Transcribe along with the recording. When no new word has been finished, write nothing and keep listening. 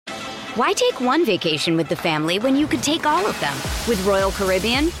Why take one vacation with the family when you could take all of them? With Royal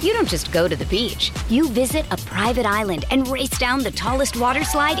Caribbean, you don't just go to the beach. You visit a private island and race down the tallest water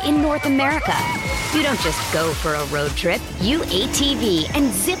slide in North America. You don't just go for a road trip. You ATV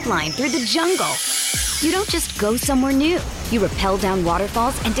and zip line through the jungle. You don't just go somewhere new. You rappel down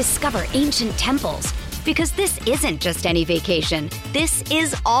waterfalls and discover ancient temples. Because this isn't just any vacation. This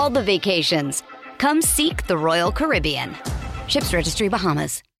is all the vacations. Come seek the Royal Caribbean. Ships Registry,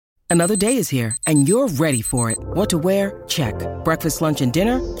 Bahamas. Another day is here, and you're ready for it. What to wear? Check. Breakfast, lunch, and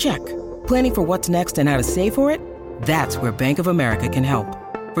dinner? Check. Planning for what's next and how to save for it? That's where Bank of America can help.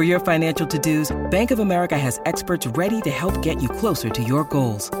 For your financial to-dos, Bank of America has experts ready to help get you closer to your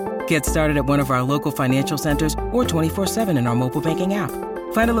goals. Get started at one of our local financial centers or 24/7 in our mobile banking app.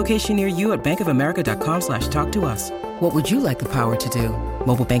 Find a location near you at bankofamerica.com/talktous. What would you like the power to do?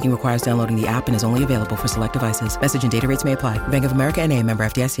 Mobile banking requires downloading the app and is only available for select devices. Message and data rates may apply. Bank of America N.A., member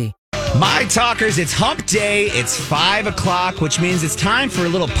FDIC. My talkers, it's hump day. It's 5 o'clock, which means it's time for a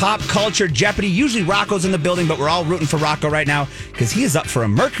little pop culture Jeopardy. Usually Rocco's in the building, but we're all rooting for Rocco right now because he is up for a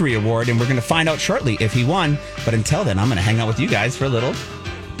Mercury Award, and we're going to find out shortly if he won. But until then, I'm going to hang out with you guys for a little.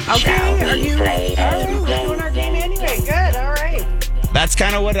 Okay, are you ready? Oh, we're doing our game anyway. Good, all right. That's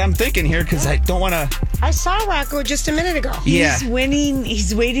kind of what I'm thinking here because I don't want to. I saw Rocco just a minute ago. Yeah. He's winning.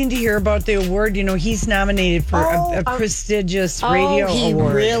 He's waiting to hear about the award. You know, he's nominated for a prestigious radio award. He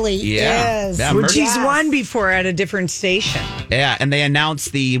really is. That Which he's won before at a different station. Yeah, and they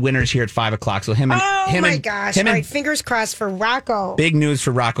announced the winners here at 5 o'clock. So him and gosh! All right, fingers crossed for Rocco. Big news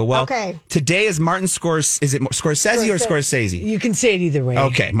for Rocco. Well, okay. Today is Martin Scorsese. Is it Scorsese or Scorsese? You can say it either way.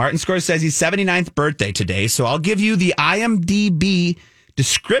 Okay, Martin Scorsese's 79th birthday today. So I'll give you the IMDb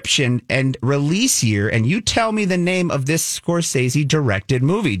description and release year, and you tell me the name of this Scorsese directed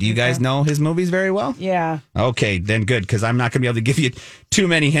movie. Do you guys know his movies very well? Yeah. Okay, then good, because I'm not going to be able to give you too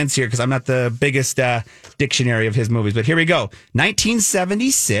many hints here because I'm not the biggest dictionary of his movies. But here we go.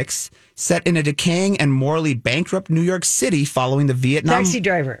 1976, set in a decaying and morally bankrupt New York City following the Vietnam... Taxi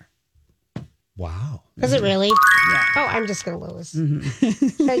Driver. Wow. Is it really? Yeah. Oh, I'm just going to lose.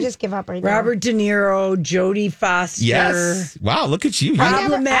 Should I just give up right now? Robert De Niro, Jodie Foster. Yes. Wow, look at you.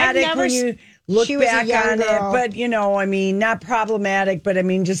 Problematic when you look back on girl. it. But, you know, I mean, not problematic, but I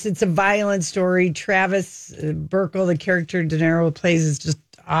mean, just it's a violent story. Travis Burkle, the character De Niro plays, is just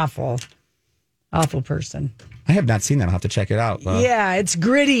awful. Awful person. I have not seen that. I'll have to check it out. Yeah, it's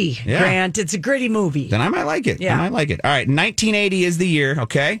gritty, Grant. It's a gritty movie. Then I might like it. Yeah. I might like it. All right, 1980 is the year,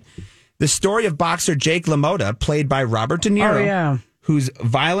 okay? The story of boxer Jake LaMotta, played by Robert De Niro, whose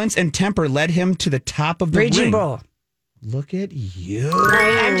violence and temper led him to the top of the Raging ring. Bull. Look at you. All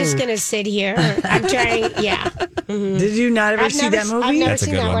right, I'm just going to sit here. I'm trying, Did you not ever see that movie? I've never That's a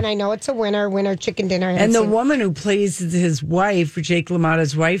seen good that one. one. I know it's a winner chicken dinner. And the woman who plays his wife, Jake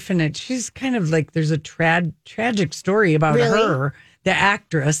LaMotta's wife in it, she's kind of like, there's a tragic story about her, the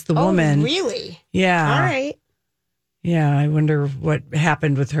actress, the woman. Really? Yeah. All right. Yeah, I wonder what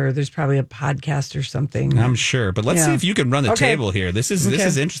happened with her. There's probably a podcast or something. I'm sure. But let's see if you can run the table here. This is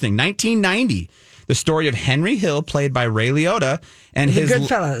interesting. 1990, the story of Henry Hill, played by Ray Liotta, and his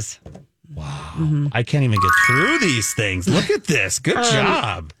Goodfellas. Wow. I can't even get through these things. Look at this. Good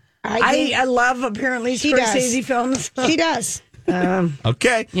job. I love apparently Scorsese films. She does.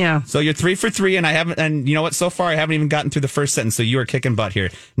 Okay. Yeah. So you're 3 for 3, and you know what? So far, I haven't even gotten through the first sentence, so you are kicking butt here.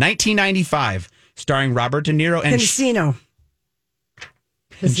 1995, starring Robert De Niro and Casino.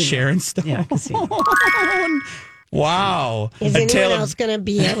 And Sharon Stone. Yeah, Casino. Wow. Is anyone else going to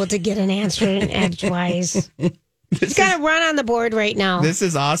be able to get an answer edgewise? He's got to run on the board right now. This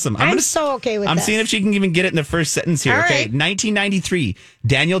is awesome. I'm so okay with I'm this. seeing if she can even get it in the first sentence here. All Okay. right. 1993,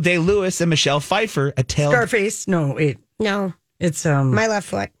 Daniel Day-Lewis and Michelle Pfeiffer, A Tale Scarface. No, wait. No. It's My left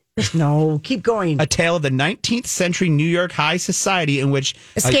foot. no, keep going. A tale of the 19th century New York high society in which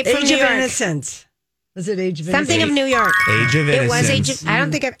Escape from Age New of York. Innocence. Was it Age of Innocence? Something of New York. Age of It was Innocence. I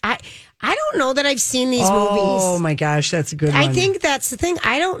don't think I don't know that I've seen these Oh movies. my gosh, that's a good one. I think that's the thing.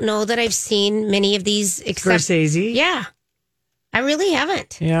 I don't know that I've seen many of these except Scorsese. Yeah. I really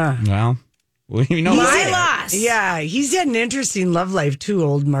haven't. Yeah. Well, you know My loss. Yeah, he's had an interesting love life too,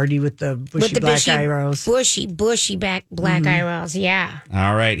 old Marty with the bushy black eyebrows. Bushy black eyebrows. Yeah.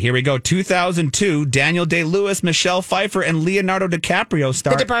 All right, here we go. 2002, Daniel Day-Lewis, Michelle Pfeiffer, and Leonardo DiCaprio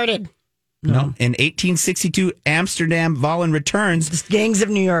star. The Departed. No. In 1862, Amsterdam Volin returns. Gangs of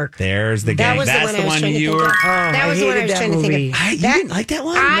New York. There's the gang. That was That's the one I was trying to you think were. of. That was the one I was trying to think of. You didn't like that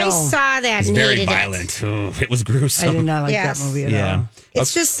one? I saw that It's and very hated violent. Oh, it was gruesome. I did not like Yes. that movie at all.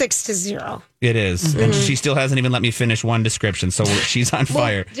 It's just 6-0. It is. And she still hasn't even let me finish one description, so she's on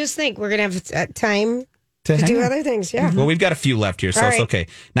fire. Just think, we're going to have time To hang do out. other things, yeah. Well, we've got a few left here, so All it's right. okay.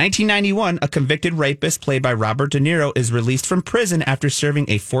 1991, a convicted rapist played by Robert De Niro is released from prison after serving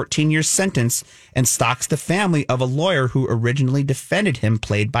a 14-year sentence and stalks the family of a lawyer who originally defended him,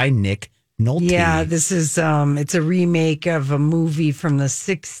 played by Nick Nolte. Yeah, this is it's a remake of a movie from the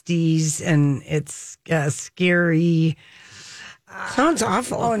 60s, and it's scary. Sounds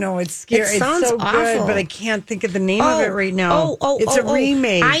awful. Oh no, it's scary. It sounds it's so awful. good, but I can't think of the name of it right now. It's a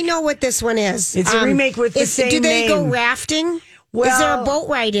remake. I know what this one is. It's a remake with the same Do they go name. rafting? Well, is there a boat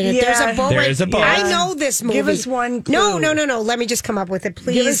ride in it? yeah. There's a boat There's ride. a boat. I know this movie. Give us one clue. No. Let me just come up with it,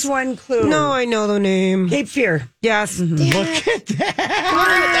 please. Give us one clue. No, I know the name. Cape Fear. Yes. Look at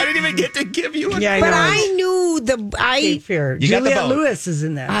that. I didn't even get to give you a Yeah, But know. I knew Cape Fear. You got the Juliette boat. Lewis is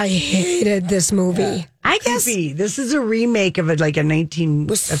in that. I hated this movie. I guess Creepy. This is a remake of it, like a 19.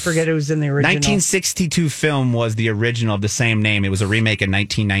 I forget who was in the original. 1962 film was the original of the same name. It was a remake in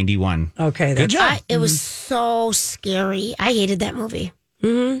 1991. Okay, Good job. it was so scary. I hated that movie.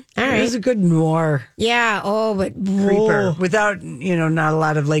 Mm-hmm. All It right. was a good noir Yeah. Oh, but creeper without, not a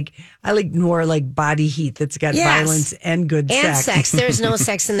lot of I like noir like body heat that's got Yes. violence and good and sex. sex. There's no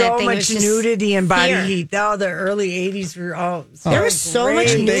sex in that So thing. much There's just nudity and body fear. heat. Oh, the early 80s were all There was so much great.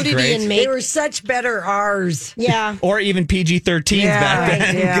 Aren't they nudity great? and They make. were such better R's. Yeah. Or even PG-13s Yeah, back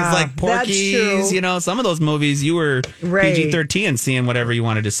then. Because yeah. like That's Porky's, true. some of those movies, you were Right. PG-13 and seeing whatever you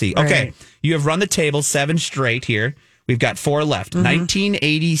wanted to see. Okay, Right. you have run the table 7 straight here. We've got 4 left. Mm-hmm.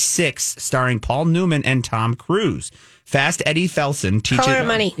 1986, starring Paul Newman and Tom Cruise. Fast Eddie Felson teaches... Color of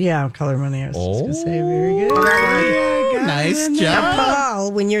Money. Yeah, Color Money. I was just going to say, very good. Yeah, got Nice it in there. job.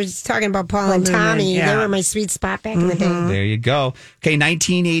 Paul, when you're talking about Paul and Newman, Tommy, yeah. they were my sweet spot back in the day. There you go. Okay,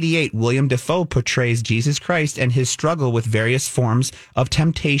 1988, William Dafoe portrays Jesus Christ and his struggle with various forms of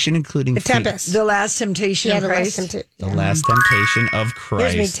temptation, including The Tempest. The Last Temptation Yeah, of the Christ. The last temptation of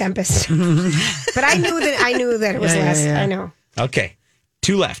Here's me, Christ. Tempest. But I knew that it was Yeah, last. yeah. I know. Okay,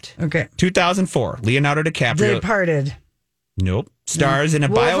 2 left. Okay. 2004, Leonardo DiCaprio. Departed. Nope. Stars in a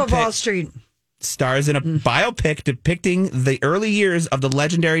Wolf of Wall biopic. Street. Stars in a biopic depicting the early years of the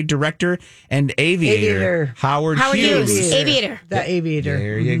legendary director and aviator, Howard Hughes. Aviator. The Aviator.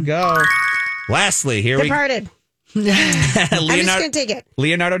 There you go. Lastly, here Departed. I'm just going to take it.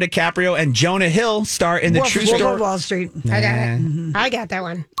 Leonardo DiCaprio and Jonah Hill star in the true Wolf story. of Wall Street. I got it. I got that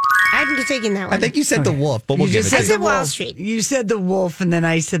one. I'm taking that one. I think you said the wolf, but we'll You give just it I to said you. Wall wolf. Street. You said the wolf, and then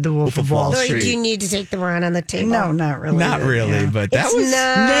I said the Wolf of Wall Or Street. do you need to take the one on the table? No, not really. Not really, Yeah. but that It's was...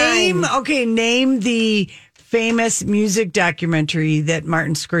 Name the famous music documentary that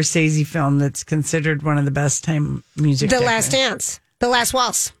Martin Scorsese filmed that's considered one of the best time music. The Last Dance. The Last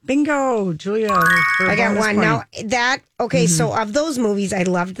Waltz. Bingo, Julia. for a I got bonus one. point. Now that so of those movies, I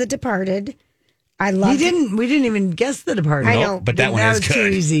loved The Departed. I We loved didn't even guess The Departed. I know. but that one that is was good. too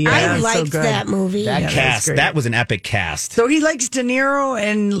easy. I Yeah, it's so liked good. that movie. That Yeah, that's cast, great. that was an epic cast. So he likes De Niro,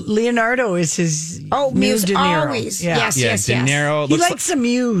 and Leonardo is his new Muse De Niro. always. Yeah. Yes, Yeah, yes, De yes. Niro He looks likes the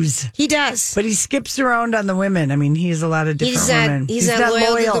muse, He does. but he skips around on the women. I mean, he has a lot of different women. He's not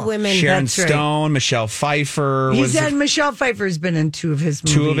loyal to the women. Sharon That's right. Stone, Michelle Pfeiffer. He was said Michelle Pfeiffer's been in 2 of his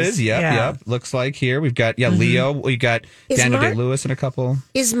movies. 2 of his. Yep, Yeah. yep. Looks like here we've got Leo. We got Is Daniel Mar- Day-Lewis and a couple.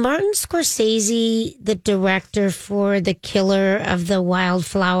 Is Martin Scorsese the director for The Killer of the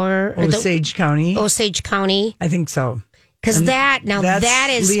Wildflower? Or Osage County. Osage County? I think so. Because That's that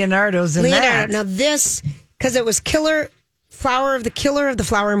is Leonardo's in Leonardo. that. Now this, because it was Killer of the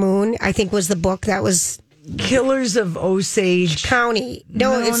Flower Moon, I think was the book that was Killers of Osage. County.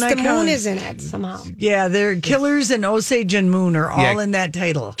 No, No, it's not the moon County. is in it somehow. Yeah, they're Killers and Osage and Moon are all Yeah. in that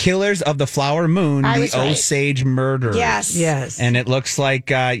title. Killers of the Flower Moon, I the was right. Osage Murderers. Yes. Yes. And it looks like,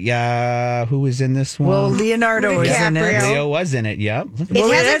 who was in this one? well, Leonardo is in it. DiCaprio. Leo was in it, yep. It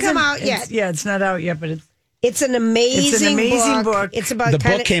hasn't come out it's- yet. Yeah, it's not out yet, but it's It's an amazing, book. It's about The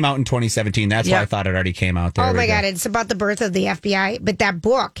kinda, book came out in 2017. That's why Yeah. I thought it already came out there. Oh we my go. God! It's about the birth of the FBI, but that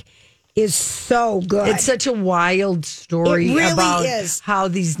book is so good. It's such a wild story It really about is. how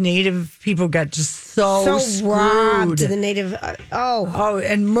these native people got just so robbed screwed. the native.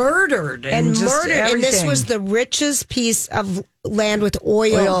 And murdered and just murdered. And this everything. was the richest piece of land with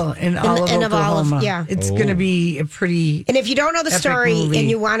oil, oil in all of and Oklahoma. yeah. It's going to be a pretty And if you don't know the epic story movie. and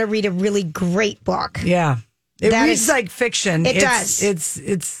you want to read a really great book, yeah. It That reads is- like fiction. It does. It's.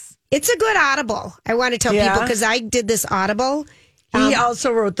 it's a good Audible. I want to tell Yeah. people because I did this Audible. He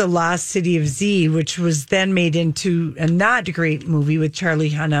also wrote The Lost City of Z, which was then made into a not great movie with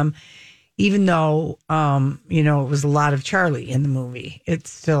Charlie Hunnam. Even though, it was a lot of Charlie in the movie, it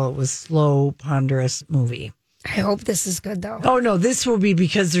was slow, ponderous movie. I hope this is good though. Oh no, this will be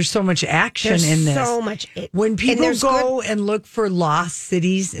because there's so much action There's in this. so much. When and people there's go and look for lost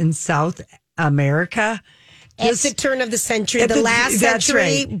cities in South America. At the turn of the century, the last century,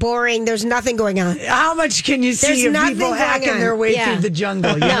 right. Boring. There's nothing going on. How much can you see of people hacking their way through the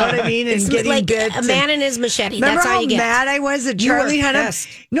jungle? You know what I mean? And getting like bits. A man and his machete. Remember That's all you get. how mad I was at Charlie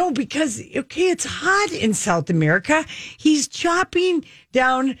Hunnam? No, because, okay, it's hot in South America. He's chopping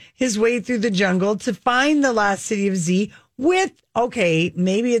down his way through the jungle to find the lost city of Z with, okay,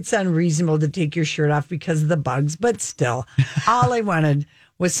 maybe it's unreasonable to take your shirt off because of the bugs, but still, all I wanted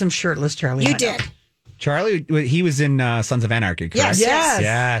was some shirtless Charlie Hunnam. You did. Charlie, he was in Sons of Anarchy, correct?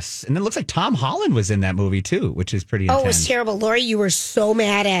 Yes. And it looks like Tom Holland was in that movie, too, which is pretty intense. Oh, it was terrible. Lori, you were so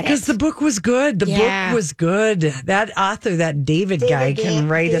mad at it. Because the book was good. The book was good. That author, that David guy, can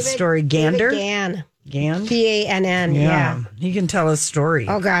write a story. Gander? Gann. Gann? Yeah. He can tell a story.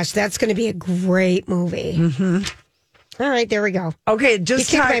 Oh, gosh, that's going to be a great movie. Mm-hmm. All right, there we go. Okay,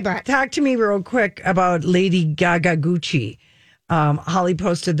 just talk to me real quick about Lady Gaga Gucci. Holly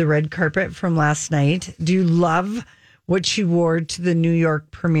posted the red carpet from last night. Do you love what she wore to the New York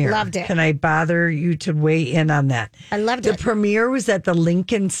premiere? Loved it. Can I bother you to weigh in on that? I loved it. The premiere was at the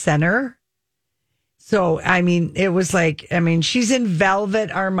Lincoln Center. So, I mean, it was like, she's in velvet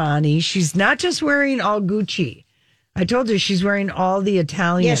Armani. She's not just wearing all Gucci. I told you she's wearing all the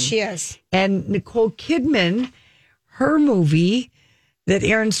Italian. Yes, she is. And Nicole Kidman, her movie that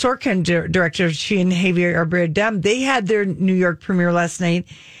Aaron Sorkin directed, she and Javier Bardem, they had their New York premiere last night.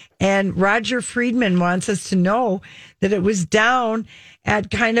 And Roger Friedman wants us to know that it was down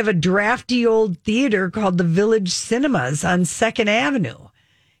at kind of a drafty old theater called the Village Cinemas on 2nd Avenue.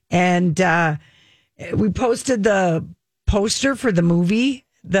 And we posted the poster for the movie,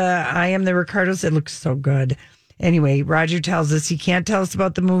 the I Am the Ricardos. It looks so good. Anyway, Roger tells us he can't tell us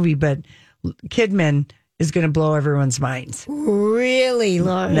about the movie, but Kidman is going to blow everyone's minds. Really,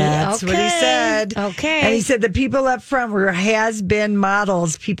 Lori? That's what he said. Okay. And he said the people up front were has-been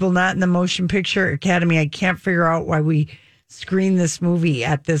models, people not in the Motion Picture Academy. I can't figure out why we screened this movie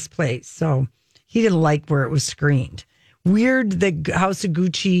at this place. So he didn't like where it was screened. Weird that House of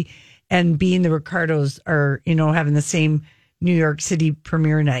Gucci and Being the Ricardos are, having the same New York City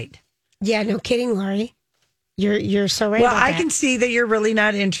premiere night. Yeah, no kidding, Lori. You're so right. Well, about I that. can see that you're really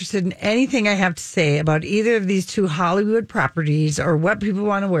not interested in anything I have to say about either of these two Hollywood properties or what people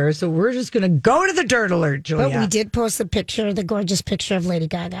want to wear. So we're just going to go to the dirt alert, Julia. But we did post the gorgeous picture of Lady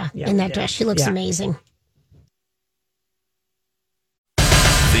Gaga in that dress. She looks amazing.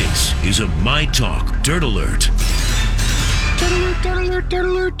 This is a My Talk Dirt Alert.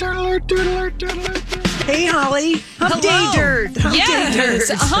 Hey, Holly. Hump Day Dirt.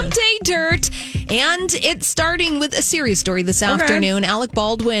 Hump Day Dirt. And it's starting with a serious story this afternoon. Alec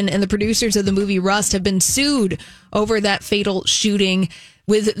Baldwin and the producers of the movie Rust have been sued over that fatal shooting,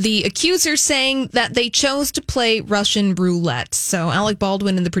 with the accusers saying that they chose to play Russian roulette. So Alec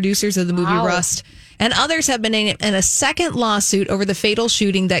Baldwin and the producers of the movie Rust and others have been in a second lawsuit over the fatal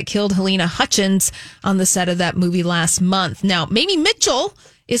shooting that killed Helena Hutchins on the set of that movie last month. Now, Mamie Mitchell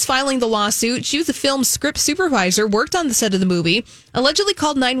is filing the lawsuit. She was the film's script supervisor, worked on the set of the movie, allegedly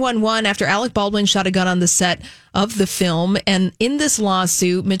called 911 after Alec Baldwin shot a gun on the set of the film. And in this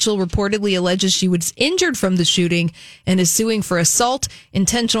lawsuit, Mitchell reportedly alleges she was injured from the shooting and is suing for assault,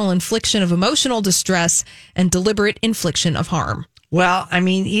 intentional infliction of emotional distress, and deliberate infliction of harm. Well,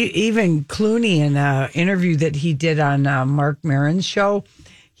 even Clooney in an interview that he did on Mark Maron's show,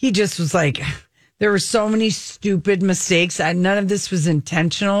 he just was like, there were so many stupid mistakes. None of this was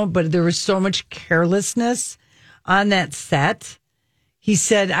intentional, but there was so much carelessness on that set. He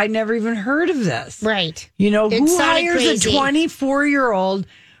said, I never even heard of this. Right. Who hires a 24-year-old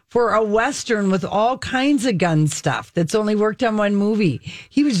for a Western with all kinds of gun stuff that's only worked on one movie?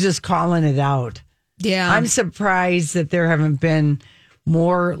 He was just calling it out. Yeah. I'm surprised that there haven't been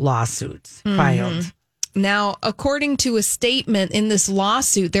more lawsuits filed. Now, according to a statement in this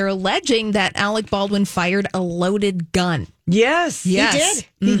lawsuit, they're alleging that Alec Baldwin fired a loaded gun. Yes. He did.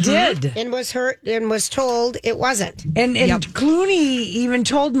 He did. And was hurt and was told it wasn't. And Clooney even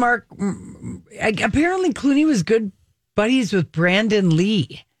told Mark, apparently Clooney was good buddies with Brandon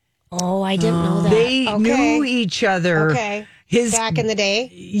Lee. Oh, I didn't know that. They knew each other. Okay. Back in the day?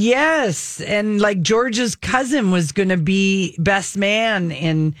 Yes. And like George's cousin was going to be best man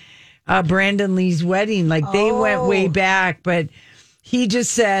in Brandon Lee's wedding. Like they went way back, but he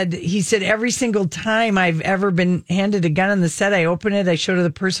said every single time I've ever been handed a gun on the set, I open it, I show it to the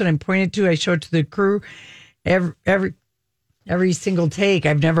person I'm pointed to, I show it to the crew. Every single take,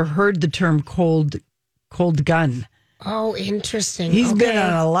 I've never heard the term cold gun. Oh, interesting. He's been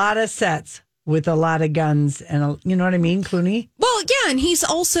on a lot of sets. with a lot of guns and you know what I mean, Clooney? Well, yeah, and he's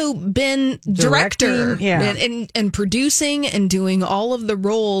also been director and producing and doing all of the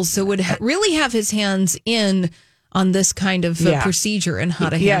roles, so would really have his hands in on this kind of procedure and how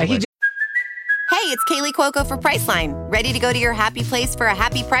to handle it. Hey, it's Kaylee Cuoco for Priceline. Ready to go to your happy place for a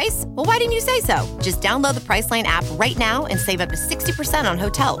happy price? Well, why didn't you say so? Just download the Priceline app right now and save up to 60% on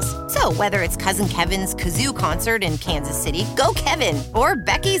hotels. So whether it's Cousin Kevin's Kazoo Concert in Kansas City, go Kevin, or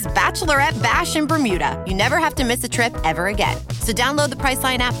Becky's Bachelorette Bash in Bermuda, you never have to miss a trip ever again. So download the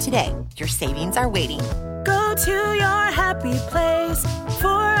Priceline app today. Your savings are waiting. Go to your happy place for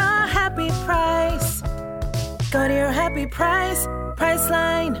a happy price. Go to your happy price,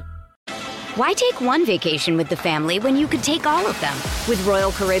 Priceline. Why take one vacation with the family when you could take all of them? With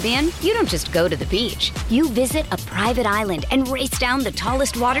Royal Caribbean, you don't just go to the beach. You visit a private island and race down the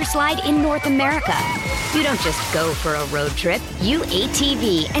tallest water slide in North America. You don't just go for a road trip. You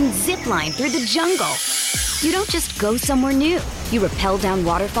ATV and zip line through the jungle. You don't just go somewhere new. You rappel down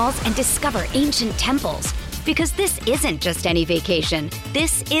waterfalls and discover ancient temples. Because this isn't just any vacation.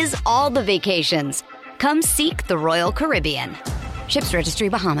 This is all the vacations. Come seek the Royal Caribbean. Ships Registry,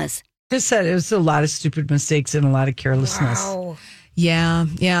 Bahamas. Just said it was a lot of stupid mistakes and a lot of carelessness. Wow. Yeah.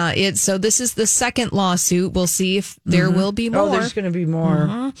 So this is the second lawsuit. We'll see if there will be more. Oh, there's going to be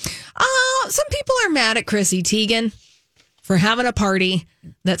more. Some people are mad at Chrissy Teigen for having a party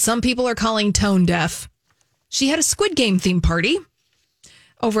that some people are calling tone deaf. She had a Squid Game theme party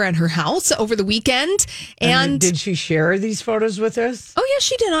over at her house over the weekend. And did she share these photos with us? Oh, yeah,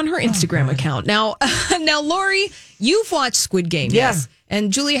 she did on her Instagram account. Now, Lori, you've watched Squid Game. Yeah. Yes.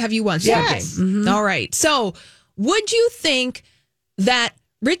 And Julia, have you watched Squid Game? Mm-hmm. All right. So would you think that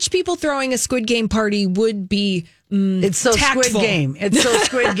rich people throwing a Squid Game party would be it's so tactful? Squid Game. It's so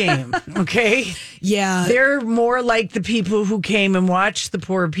Squid Game. Okay. Yeah. They're more like the people who came and watched the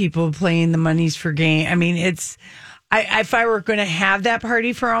poor people playing the monies for game. I mean, if I were going to have that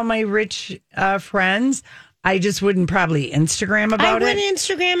party for all my rich friends, I just wouldn't probably Instagram about it. I wouldn't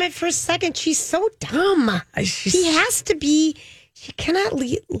Instagram it for a second. She's so dumb. She has to be. She cannot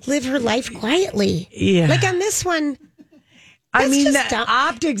live her life quietly. Yeah. Like on this one. I mean, the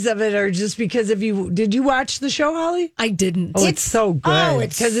optics of it are just because did you watch the show, Holly? I didn't. Oh, it's so good. Oh,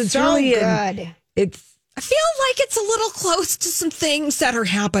 it's so really good. I feel like it's a little close to some things that are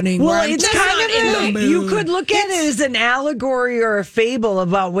happening. Well, it's kind of you could look at it as an allegory or a fable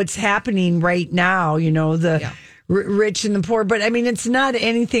about what's happening right now. You know, the rich and the poor. But I mean, it's not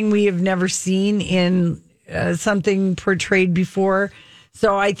anything we have never seen in something portrayed before.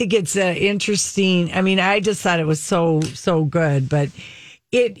 So I think it's interesting. I mean, I just thought it was so good, but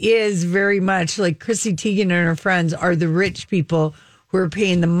it is very much like Chrissy Teigen and her friends are the rich people who are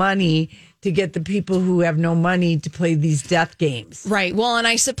paying the money to get the people who have no money to play these death games. Right. Well, and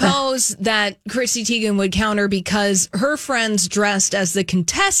I suppose that Chrissy Teigen would counter because her friends dressed as the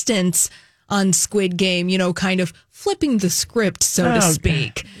contestants on Squid Game, you know, kind of flipping the script, so to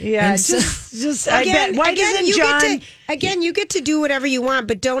speak. Yeah, just I bet. Why doesn't John? You get to do whatever you want,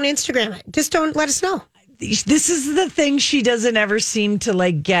 but don't Instagram it. Just don't let us know. This is the thing she doesn't ever seem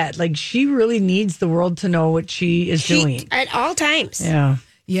to get. Like, she really needs the world to know what she is doing at all times. Yeah.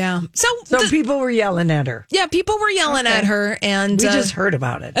 Yeah. So people were yelling at her. Yeah, people were yelling at her. And we just heard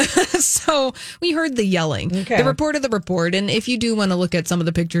about it. So we heard the yelling. Okay. The report of the report. And if you do want to look at some of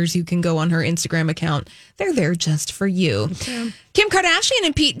the pictures, you can go on her Instagram account. They're there just for you. Okay. Kim Kardashian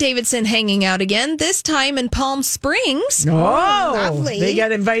and Pete Davidson hanging out again, this time in Palm Springs. Oh, lovely. They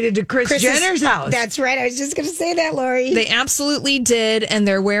got invited to Kris Jenner's house. That's right. I was just going to say that, Lori. They absolutely did. And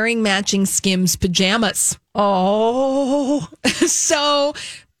they're wearing matching Skims pajamas. Oh. So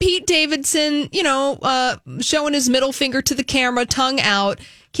Pete Davidson, showing his middle finger to the camera, tongue out.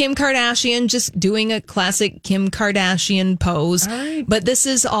 Kim Kardashian just doing a classic Kim Kardashian pose. Right. But this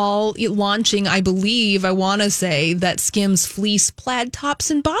is all launching, I want to say that Skims fleece plaid tops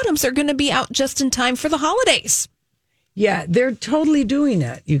and bottoms are going to be out just in time for the holidays. Yeah, they're totally doing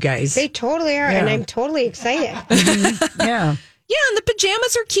it, you guys. They totally are, and I'm totally excited. Yeah. Yeah, and the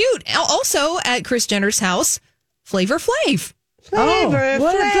pajamas are cute. Also at Kris Jenner's house, Flavor Flav. Flavor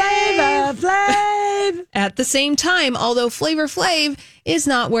Flav. At the same time, although Flavor Flav is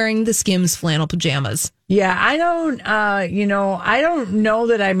not wearing the Skims flannel pajamas. Yeah, I don't know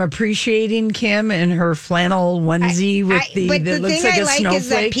that I'm appreciating Kim and her flannel onesie but the looks thing like I a like snowflake. is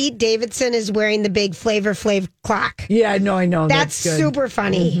that Pete Davidson is wearing the big Flavor Flav clock. Yeah, no, I know. That's good. super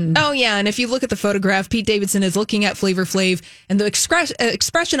funny. Mm-hmm. Oh, yeah. And if you look at the photograph, Pete Davidson is looking at Flavor Flav, and the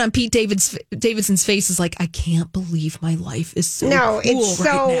expression on Pete Davidson's face is like, I can't believe my life is so cool it's so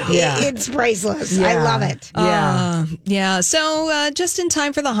right now. it's priceless. Yeah. I love it. Yeah. So just in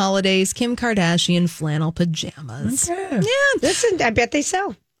time for the holidays, Kim Kardashian flannel pajamas. Okay. Yeah. Listen, I bet they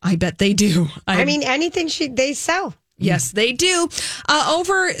sell. I bet they do. I mean, anything they sell. Yes, they do.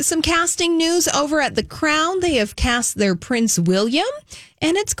 Over some casting news over at The Crown, they have cast their Prince William,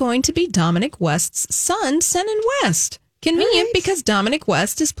 and it's going to be Dominic West's son, Senan West. Convenient because Dominic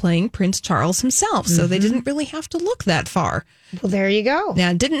West is playing Prince Charles himself, so they didn't really have to look that far. Well, there you go.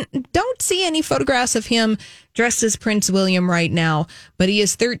 Now, don't see any photographs of him dressed as Prince William right now, but he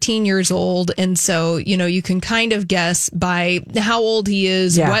is 13 years old, and so you can kind of guess by how old he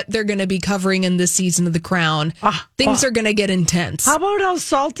is what they're going to be covering in this season of The Crown. Things are going to get intense. How about how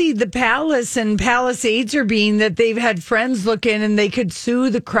salty the palace and palace aides are being that they've had friends look in and they could sue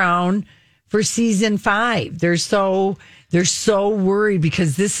The Crown for season 5. They're so worried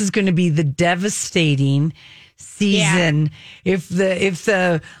because this is going to be the devastating season. If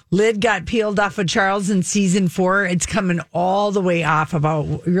the lid got peeled off of Charles in season 4, it's coming all the way off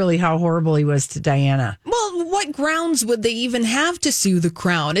about really how horrible he was to Diana. Well, what grounds would they even have to sue The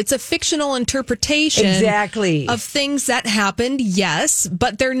Crown? It's a fictional interpretation of things that happened, yes,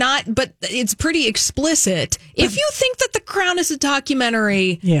 but they're not, but it's pretty explicit. If you think that The Crown is a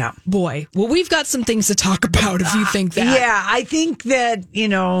documentary, boy, well, we've got some things to talk about if you think that. Yeah, I think that,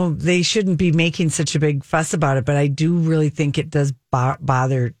 they shouldn't be making such a big fuss about it, but I do really think it does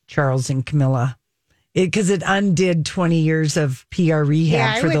bother Charles and Camilla because it undid 20 years of PR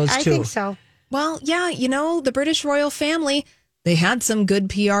rehab for those two. I think so. Well, yeah, the British royal family, they had some good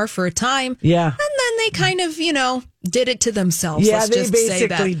PR for a time. Yeah. And then they kind of, did it to themselves. Yeah, let's they just basically say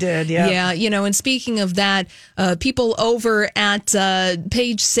that. did. Yeah. Yeah. And speaking of that, people over at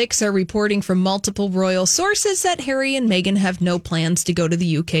Page 6 are reporting from multiple royal sources that Harry and Meghan have no plans to go to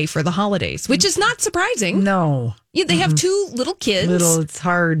the UK for the holidays, which is not surprising. No. Yeah, they have 2 little kids. It's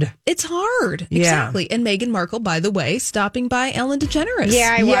hard. It's hard. Yeah. Exactly. And Meghan Markle, by the way, stopping by Ellen DeGeneres.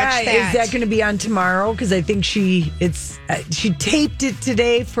 Yeah, I watched that. Is that going to be on tomorrow? Because I think she taped it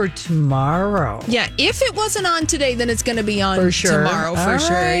today for tomorrow. Yeah, if it wasn't on today, then it's going to be on tomorrow for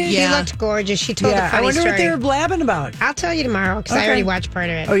sure. Right. Yeah. She looked gorgeous. She told a funny I wonder story. what they were blabbing about. I'll tell you tomorrow because I already watched part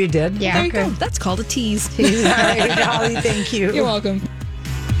of it. Oh, you did? Yeah. There you go. That's called a tease. All right, Holly, thank you. You're welcome.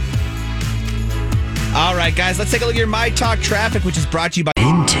 All right, guys, let's take a look at your My Talk traffic, which is brought to you by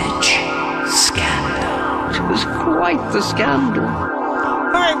Vintage Scandal. It was quite the scandal.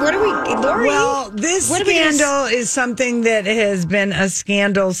 All right, what are we, Lori? Well, this scandal is something that has been a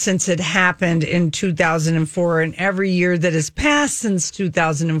scandal since it happened in 2004, and every year that has passed since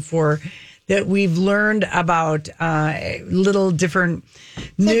 2004 that we've learned about little different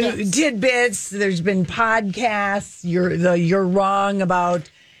new tidbits. There's been podcasts. You're wrong about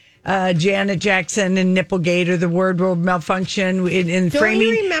Janet Jackson and Nipplegate or the wardrobe malfunction in framing.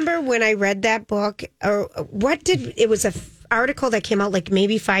 Don't you remember when I read that book? Or it was an article that came out like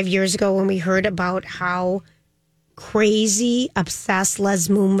maybe 5 years ago when we heard about how crazy obsessed Les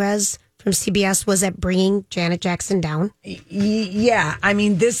Moonves from CBS was at bringing Janet Jackson down? Yeah. I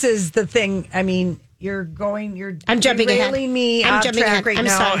mean, this is the thing. I mean, I'm jumping ahead. Me I'm off jumping track ahead. right I'm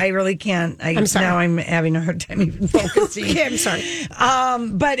now. sorry. I really can't. I'm sorry. Now I'm having a hard time even focusing. Okay, I'm sorry.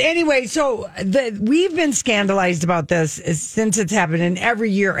 But anyway, so we've been scandalized about this since it's happened, and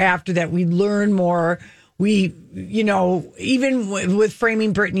every year after that, we learn more. We, even with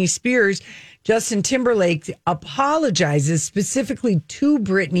framing Britney Spears, Justin Timberlake apologizes specifically to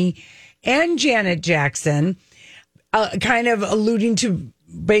Britney and Janet Jackson, kind of alluding to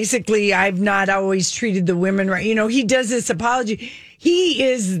basically, I've not always treated the women right. He does this apology. He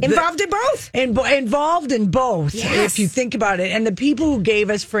is involved in both. Involved in both, if you think about it. And the people who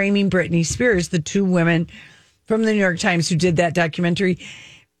gave us Framing Britney Spears, the 2 women from the New York Times who did that documentary,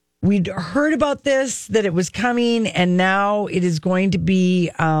 we'd heard about this, that it was coming, and now it is going to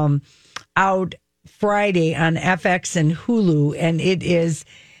be out Friday on FX and Hulu, and it is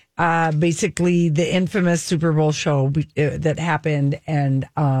basically the infamous Super Bowl show that happened. And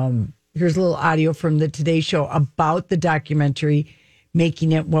here's a little audio from the Today Show about the documentary,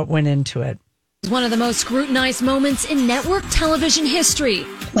 making it what went into it. One of the most scrutinized moments in network television history.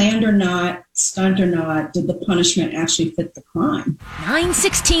 Planned or not, stunt or not, did the punishment actually fit the crime?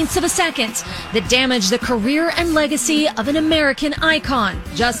 9/16 of a second that damaged the career and legacy of an American icon.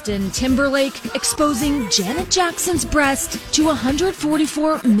 Justin Timberlake exposing Janet Jackson's breast to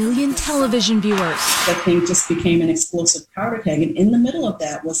 144 million television viewers. That thing just became an explosive powder keg. And in the middle of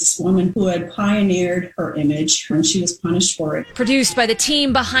that was this woman who had pioneered her image, and she was punished for it. Produced by the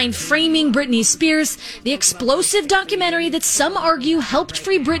team behind Framing Britney Spears, the explosive documentary that some argue helped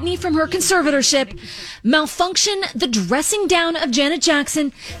free Britney from her conservatorship conservatorship. Malfunction, the dressing down of Janet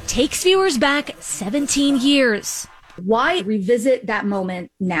Jackson, takes viewers back 17 years. Why revisit that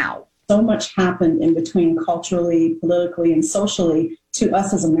moment now? So much happened in between culturally, politically, and socially to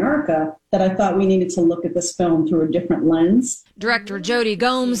us as America that I thought we needed to look at this film through a different lens. Director Jody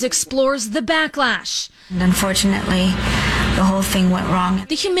Gomes explores the backlash. And unfortunately, the whole thing went wrong.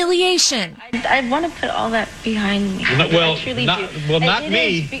 The humiliation. I want to put all that behind me. Well, I truly not, do. well, not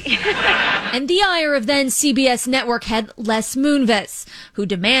me. And the ire of then CBS network head Les Moonves, who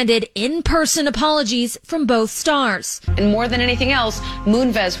demanded in-person apologies from both stars. And more than anything else,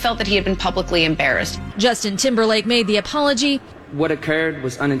 Moonves felt that he had been publicly embarrassed. Justin Timberlake made the apology. What occurred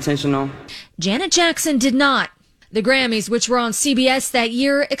was unintentional. Janet Jackson did not. The Grammys, which were on CBS that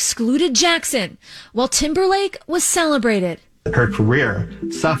year, excluded Jackson, while Timberlake was celebrated. Her career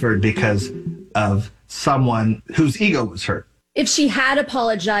suffered because of someone whose ego was hurt. If she had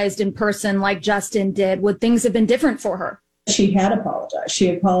apologized in person like Justin did, would things have been different for her? She had apologized. She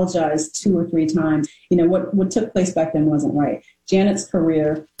apologized 2 or 3 times. You know, what took place back then wasn't right. Janet's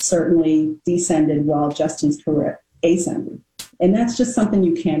career certainly descended while Justin's career ascended. And that's just something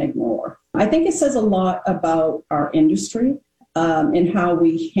you can't ignore. I think it says a lot about our industry and how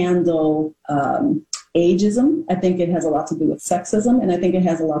we handle ageism. I think it has a lot to do with sexism, and I think it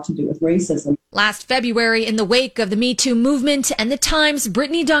has a lot to do with racism. Last February, in the wake of the Me Too movement and the Times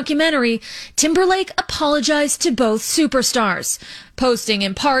Britney documentary, Timberlake apologized to both superstars, posting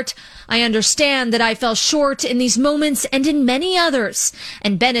in part, "I understand that I fell short in these moments and in many others,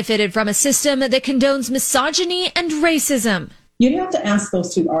 and benefited from a system that condones misogyny and racism." You'd have to ask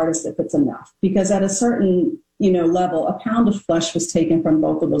those 2 artists if it's enough, because at a certain, level, a pound of flesh was taken from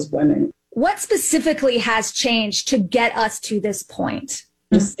both of those women. What specifically has changed to get us to this point?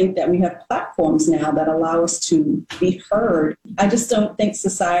 I just think that we have platforms now that allow us to be heard. I just don't think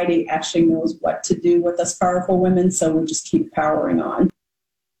society actually knows what to do with us powerful women, so we just keep powering on.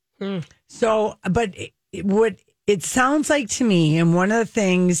 So, but what it sounds like to me, and one of the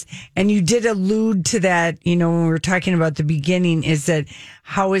things, and you did allude to that, when we were talking about the beginning, is that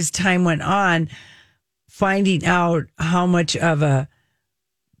how as time went on, finding out how much of a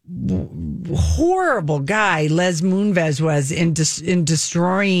horrible guy Les Moonves was in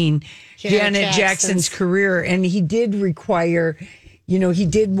destroying Janet Jackson's career. And he did require, he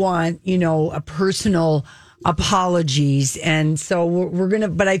did want, a personal apologies. And so we're going to,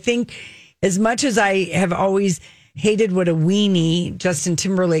 but I think as much as I have always hated what a weenie Justin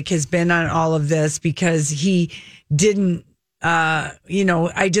Timberlake has been on all of this, because he didn't, I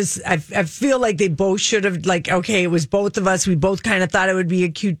feel like they both should have, okay, it was both of us. We both kind of thought it would be a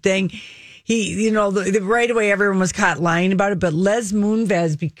cute thing. He, right away, everyone was caught lying about it. But Les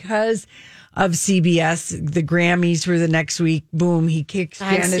Moonves, because of CBS, the Grammys were the next week. Boom, he kicks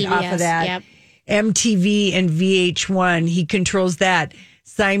Janet off of that. Yep. MTV and VH1, he controls that.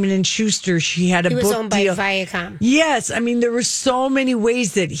 Simon and Schuster, she had a book deal. He was owned by Viacom. Yes, I mean, there were so many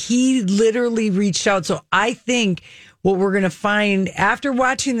ways that he literally reached out. So I think what we're going to find after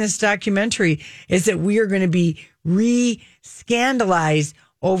watching this documentary is that we are going to be re-scandalized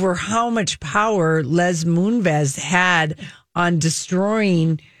over how much power Les Moonves had on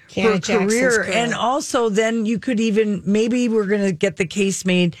destroying her career. And also then you could even, maybe we're going to get the case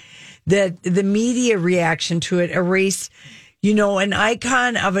made that the media reaction to it erased, an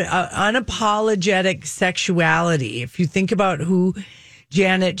icon of an unapologetic sexuality. If you think about who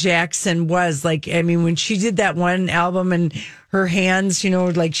Janet Jackson was, when she did that one album and her hands, we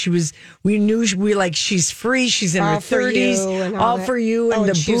knew she's free. She's in her 30s, all for you, and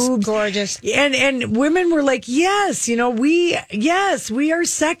the boobs, gorgeous. And women were like, yes, we are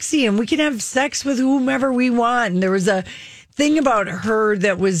sexy and we can have sex with whomever we want. And there was a thing about her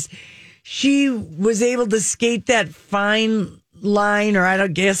that she was able to skate that fine line, or I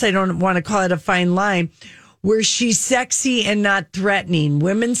don't want to call it a fine line, where she's sexy and not threatening.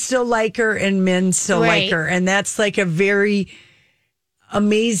 Women still like her and men still like her. And that's like a very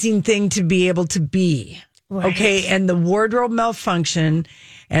amazing thing to be able to be. Right. Okay. And the wardrobe malfunction.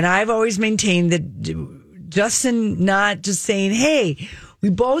 And I've always maintained that Justin not just saying, hey, we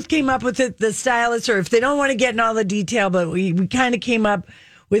both came up with it, the stylist, or if they don't want to get in all the detail, but we kind of came up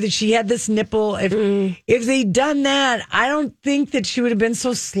with it. She had this nipple. If they'd done that, I don't think that she would have been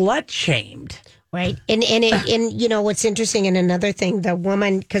so slut shamed. Right. And what's interesting, and another thing, the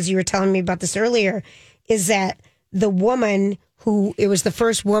woman, because you were telling me about this earlier, is that the woman it was the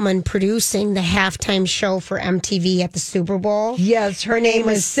first woman producing the halftime show for MTV at the Super Bowl. Yes, her name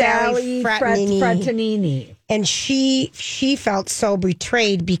was Sally Frattanini. And she felt so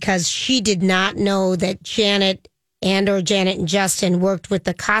betrayed because she did not know that Janet and or Janet and Justin worked with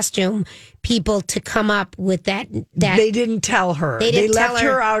the costume people to come up with that they didn't tell her. They left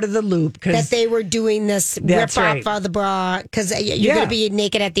her out of the loop that they were doing this rip right. off of the bra because you're going to be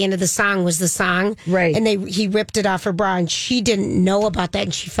naked at the end of the song was the song, right? And he ripped it off her bra, and she didn't know about that,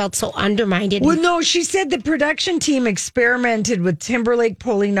 and she felt so undermined. Well, no, she said the production team experimented with Timberlake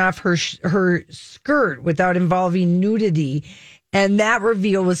pulling off her skirt without involving nudity. And that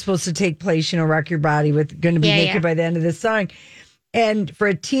reveal was supposed to take place, Rock Your Body, with going to be naked by the end of the song. And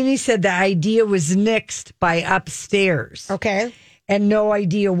Frattini said the idea was nixed by Upstairs. Okay. And no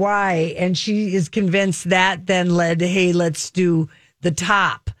idea why. And she is convinced that then led to, hey, let's do the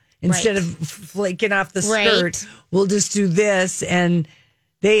top. Instead of flaking off the skirt, we'll just do this. And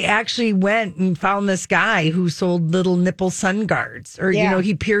they actually went and found this guy who sold little nipple sun guards. Or,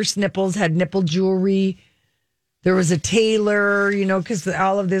 he pierced nipples, had nipple jewelry. There was a tailor, because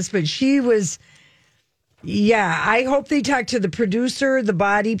all of this. But she was... Yeah, I hope they talk to the producer, the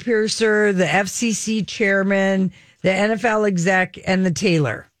body piercer, the FCC chairman, the NFL exec, and the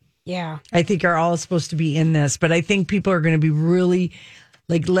tailor. Yeah. I think are all supposed to be in this. But I think people are going to be really,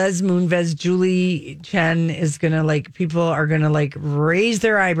 like Les Moonves, Julie Chen is going to, people are going to, raise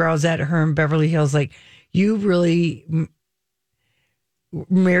their eyebrows at her in Beverly Hills. Like, you really...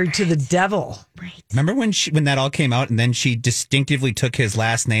 married to the devil. Right. Remember when that all came out and then she distinctively took his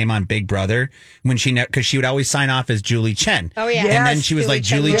last name on Big Brother because she would always sign off as Julie Chen. Oh, yeah. And then she was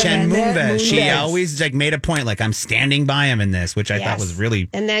Julie Chen Moonves. She Moonves. always made a point I'm standing by him in this, which I thought was really...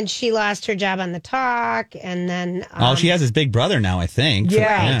 And then she lost her job on the talk and then... all she has is Big Brother now, I think.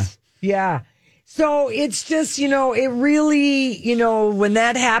 Yeah. So it's just, it really, when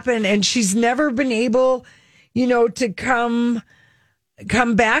that happened and she's never been able, to come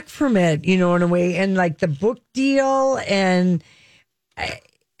back from it, in a way. And the book deal and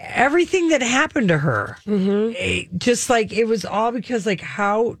everything that happened to her, just it was all because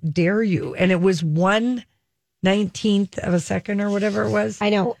how dare you? And it was 1/19th of a second or whatever it was. I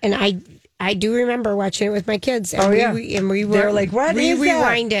know. And I do remember watching it with my kids. And we were they're like, what is that?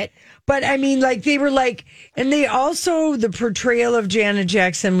 Rewind it. But I mean, they were and they also, the portrayal of Janet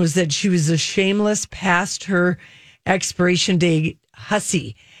Jackson was that she was a shameless past her expiration date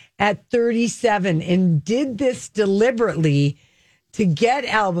hussy at 37 and did this deliberately to get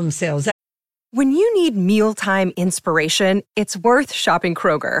album sales. When you need mealtime inspiration, it's worth shopping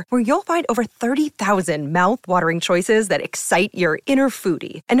Kroger, where you'll find over 30,000 mouth-watering choices that excite your inner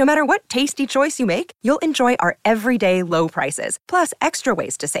foodie. And no matter what tasty choice you make, you'll enjoy our everyday low prices, plus extra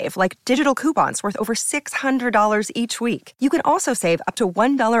ways to save, like digital coupons worth over $600 each week. You can also save up to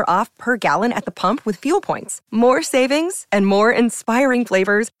 $1 off per gallon at the pump with fuel points. More savings and more inspiring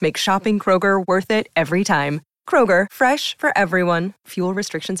flavors make shopping Kroger worth it every time. Kroger, fresh for everyone. Fuel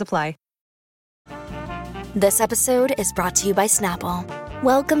restrictions apply. This episode is brought to you by Snapple.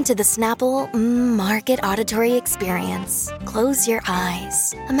 Welcome to the Snapple Market Auditory Experience. Close your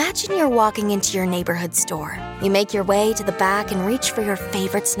eyes. Imagine you're walking into your neighborhood store. You make your way to the back and reach for your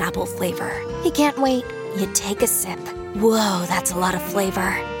favorite Snapple flavor. You can't wait. You take a sip. Whoa, that's a lot of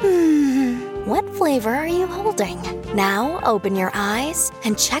flavor. What flavor are you holding? Now open your eyes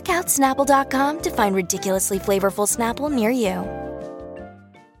and check out Snapple.com to find ridiculously flavorful Snapple near you.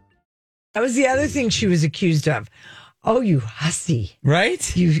 That was the other thing she was accused of. Oh, you hussy.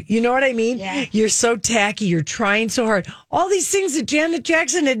 Right? You know what I mean? Yeah. You're so tacky. You're trying so hard. All these things that Janet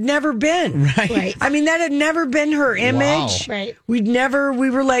Jackson had never been. Right. I mean, that had never been her image. Wow. Right. We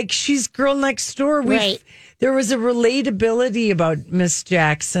were like, she's girl next door. There was a relatability about Miss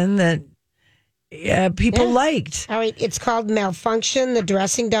Jackson that people liked. All right. It's called Malfunction, The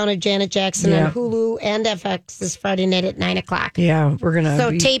Dressing Down of Janet Jackson on Hulu and FX this Friday night at 9:00. Yeah, we're going to.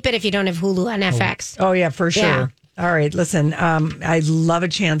 So tape it if you don't have Hulu on FX. Oh, yeah, for sure. Yeah. All right, listen, I'd love a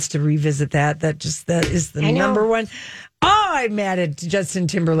chance to revisit that. That is the number one. Oh, I'm mad at Justin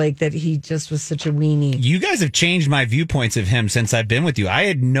Timberlake that he just was such a weenie. You guys have changed my viewpoints of him since I've been with you. I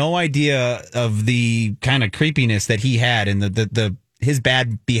had no idea of the kind of creepiness that he had and the his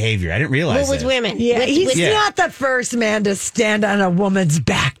bad behavior. I didn't realize with that. women. Yeah, he's not the first man to stand on a woman's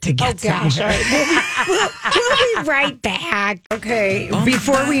back to get gosh, all right. We'll be right back. Okay,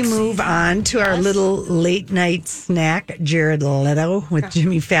 before we move on to our little late night snack, Jared Leto with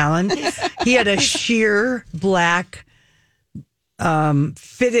Jimmy Fallon. He had a sheer black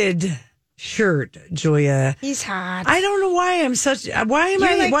fitted shirt, Julia. He's hot. I don't know why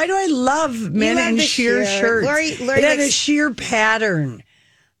why do I love men in sheer shirts? Lori it had a sheer pattern,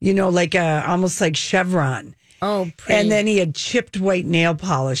 almost like chevron. Oh, pretty. And then he had chipped white nail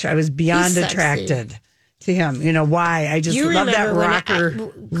polish. I was beyond attracted to him. You know why? I just love that rocker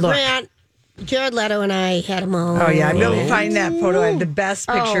look. Grant, Jared Leto and I had him all. Oh, yeah. I'm able to find that photo. I have the best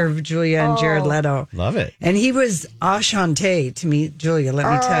picture of Julia and Jared Leto. Love it. And he was enchanté to meet Julia, let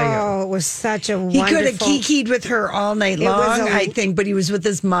me tell you. Oh, it was such a He wonderful... could have kikied with her all night long, I think, but he was with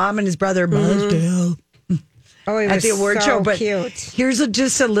his mom and his brother, Buzzkill, at the award show. But cute. Here's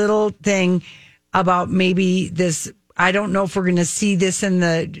just a little thing about maybe this. I don't know if we're going to see this in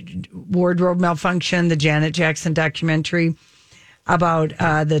the Wardrobe Malfunction, the Janet Jackson documentary about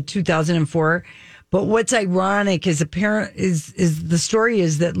the 2004. But what's ironic is the story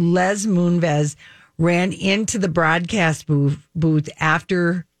is that Les Moonves ran into the broadcast booth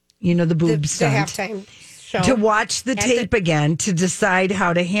after the boob stunt, the halftime show, to watch the tape again to decide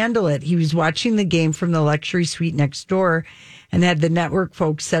how to handle it. He was watching the game from the luxury suite next door and had the network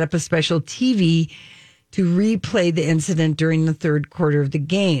folks set up a special TV to replay the incident during the third quarter of the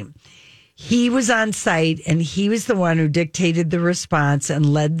game. He was on site and he was the one who dictated the response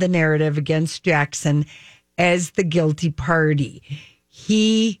and led the narrative against Jackson as the guilty party.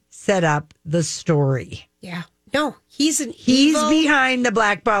 He set up the story. Yeah. No, he's behind the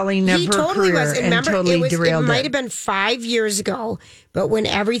blackballing of her career was. And remember, totally derailed it. Might have been 5 years ago, but when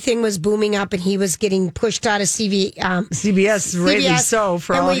everything was booming up and he was getting pushed out of CBS, rightly so,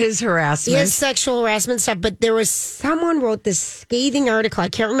 for all his harassment. His sexual harassment stuff. But there was someone wrote this scathing article. I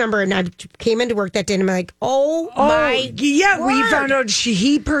can't remember. And I came into work that day and I'm like, my yeah, word. We found out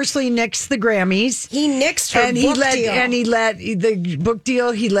he personally nixed the Grammys. He nixed her and book deal. And he let the book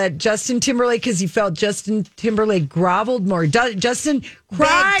deal. He let Justin Timberlake, because he felt Justin Timberlake groveled more. Justin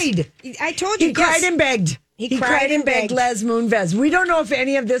cried. I told you. He cried and begged. He cried and begged Les Moonves. We don't know if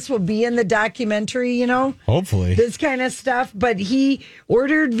any of this will be in the documentary, Hopefully. This kind of stuff. But he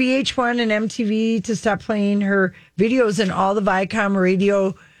ordered VH1 and MTV to stop playing her videos and all the Viacom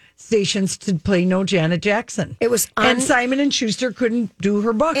radio stations to play No Janet Jackson. It was and Simon & Schuster couldn't do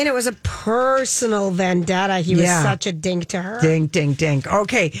her book. And it was a personal vendetta. He was such a dink to her. Dink.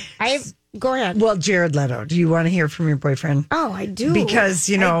 Okay. Go ahead. Well, Jared Leto, do you want to hear from your boyfriend? Oh, I do. Because,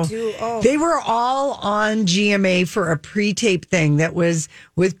 they were all on GMA for a pre-tape thing that was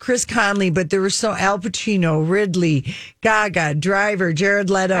with Chris Conley, but there were Al Pacino, Ridley, Gaga, Driver, Jared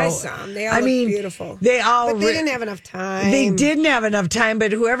Leto. I saw them. They all look beautiful. They didn't have enough time. They didn't have enough time,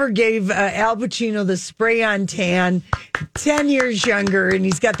 but whoever gave Al Pacino the spray-on tan, 10 years younger, and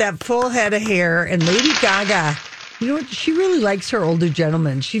he's got that full head of hair, and Lady Gaga... she really likes her older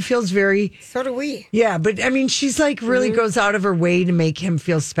gentleman. She feels very... So do we. Yeah, but she's really goes out of her way to make him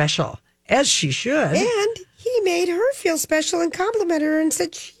feel special, as she should. And he made her feel special and complimented her and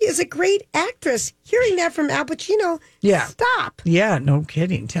said she is a great actress. Hearing that from Al Pacino, stop. Yeah, no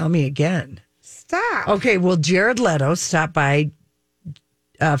kidding. Tell me again. Stop. Okay, well, Jared Leto stopped by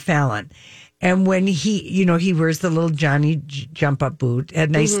Fallon. And when he wears the little Johnny jump-up boot, a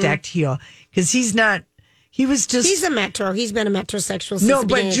nice stacked heel, because he's not... He's a metro. He's been a metrosexual since No, the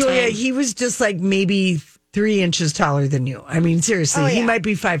but beginning Julia, of time. he was just maybe 3 inches taller than you. I mean, seriously, he might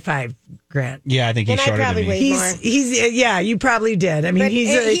be 5'5", Grant. Yeah, I think he's shorter than me. You probably did. I mean, he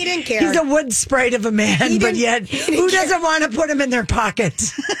didn't care. He's a wood sprite of a man, but yet who doesn't want to put him in their pocket?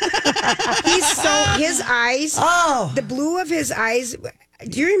 His eyes, the blue of his eyes.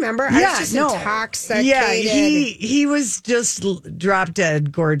 Do you remember? I was just intoxicated. Yeah, he was just drop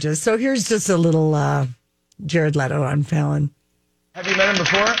dead gorgeous. So here's just a little Jared Leto on Fallon. Have you met him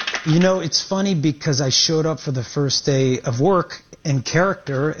before? It's funny because I showed up for the first day of work in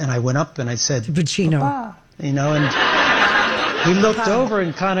character, and I went up and I said, Pacino. Papa. And he looked over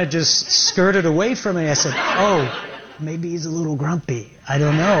and kind of just skirted away from me. I said, oh, maybe he's a little grumpy. I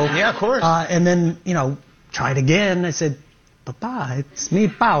don't know. Yeah, of course. And then, tried again. I said, Papa, it's me,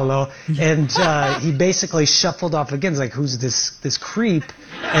 Paolo. And he basically shuffled off again. He's like, who's this creep?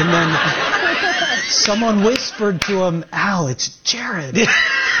 And then someone whispered to him, Al, it's Jared.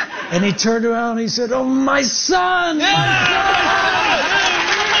 And he turned around and he said, oh, my son!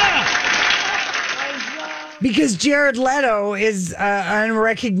 Because Jared Leto is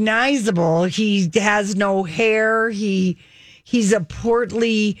unrecognizable. He has no hair. He's a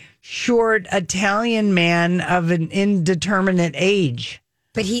portly, short Italian man of an indeterminate age.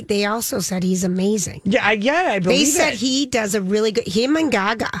 But they also said he's amazing. Yeah, I believe They said he does a really good... Him and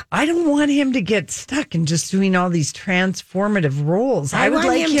Gaga. I don't want him to get stuck in just doing all these transformative roles. I would want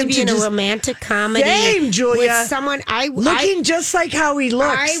like him to be in a romantic comedy. Same, Julia. With someone... Looking just like how he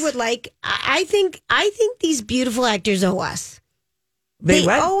looks. I would like... I think these beautiful actors owe us. They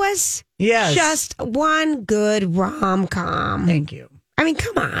owe us just one good rom-com. Thank you. I mean,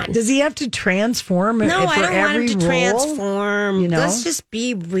 come on. Does he have to transform? No, for I don't want him to role? transform. Let's just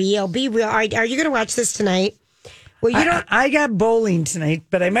be real. Be real. Are you going to watch this tonight? Well, you don't. I got bowling tonight,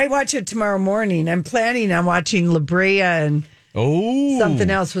 but I might watch it tomorrow morning. I'm planning on watching La Brea and something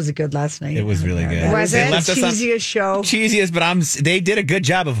else. Was it good last night? It was really good. Was it? The cheesiest show? Cheesiest, but they did a good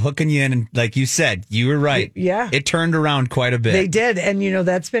job of hooking you in. And like you said, you were right. Yeah. It turned around quite a bit. They did. And,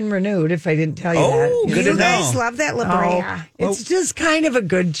 that's been renewed, if I didn't tell you that. Good to You guys know. love that La Brea. It's just kind of a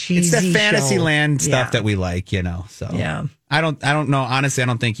good cheesy It's the fantasy show. land stuff that we like, So Yeah. I don't know. Honestly, I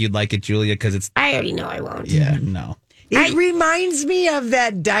don't think you'd like it, Julia, because it's. I already know I won't. Yeah, no. It reminds me of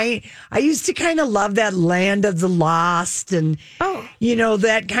that. I used to kind of love that Land of the Lost and,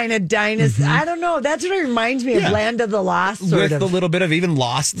 that kind of dynasty. I don't know. That's what it reminds me of, Land of the Lost, sort With of. a little bit of even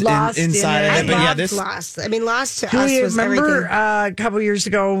Lost inside in of it. I But loved Lost. I mean, Lost to Julia, us was remember everything. a couple years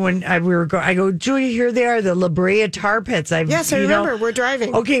ago when I go, Julia, here they are, the La Brea tar pits. Yes, I remember. We're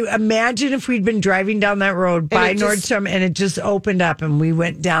driving. Okay, imagine if we'd been driving down that road by it just- Nordstrom and it just opened up and we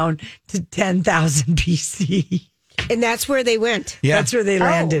went down to 10,000 BC. And that's where they went. Yeah. That's where they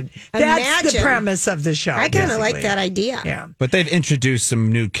landed. That's the imagine. premise of the show. I kind of like basically. that idea. Yeah. But they've introduced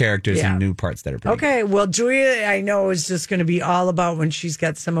some new characters Yeah. and new parts that are pretty Okay, well, Julia, I know is just going to be all about when she's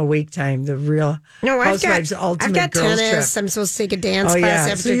got some awake time, the real Housewives Ultimate I've got Girls tennis. Trip. I'm supposed to take a dance Oh, class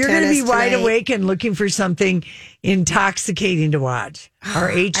yeah. after So you're going to tennis be wide tonight. awake and looking for something intoxicating to watch. Or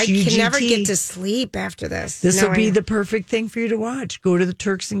I HUGT. can never get to sleep after this. This will be Knowing- the perfect thing for you to watch. Go to the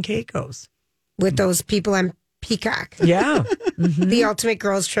Turks and Caicos. with those people on Peacock. Yeah. The ultimate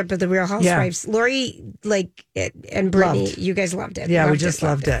girls trip of the Real Housewives. Lori, and Brittany, you guys loved it. Yeah, we Loved just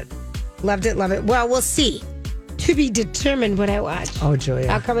loved it. Loved it, love it. Well, we'll see. To be determined what I watch. Oh, Julia.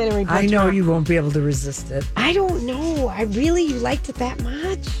 I'll come in and report I know tomorrow. you won't be able to resist it. I don't know. I really liked it that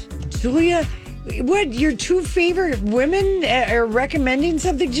much. Julia, what, your two favorite women are recommending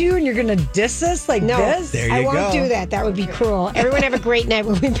something to you and you're going to diss us like No, this? I won't do that. That would be cruel. Everyone have a great night.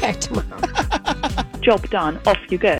 We'll be back tomorrow. Job done. Off you go.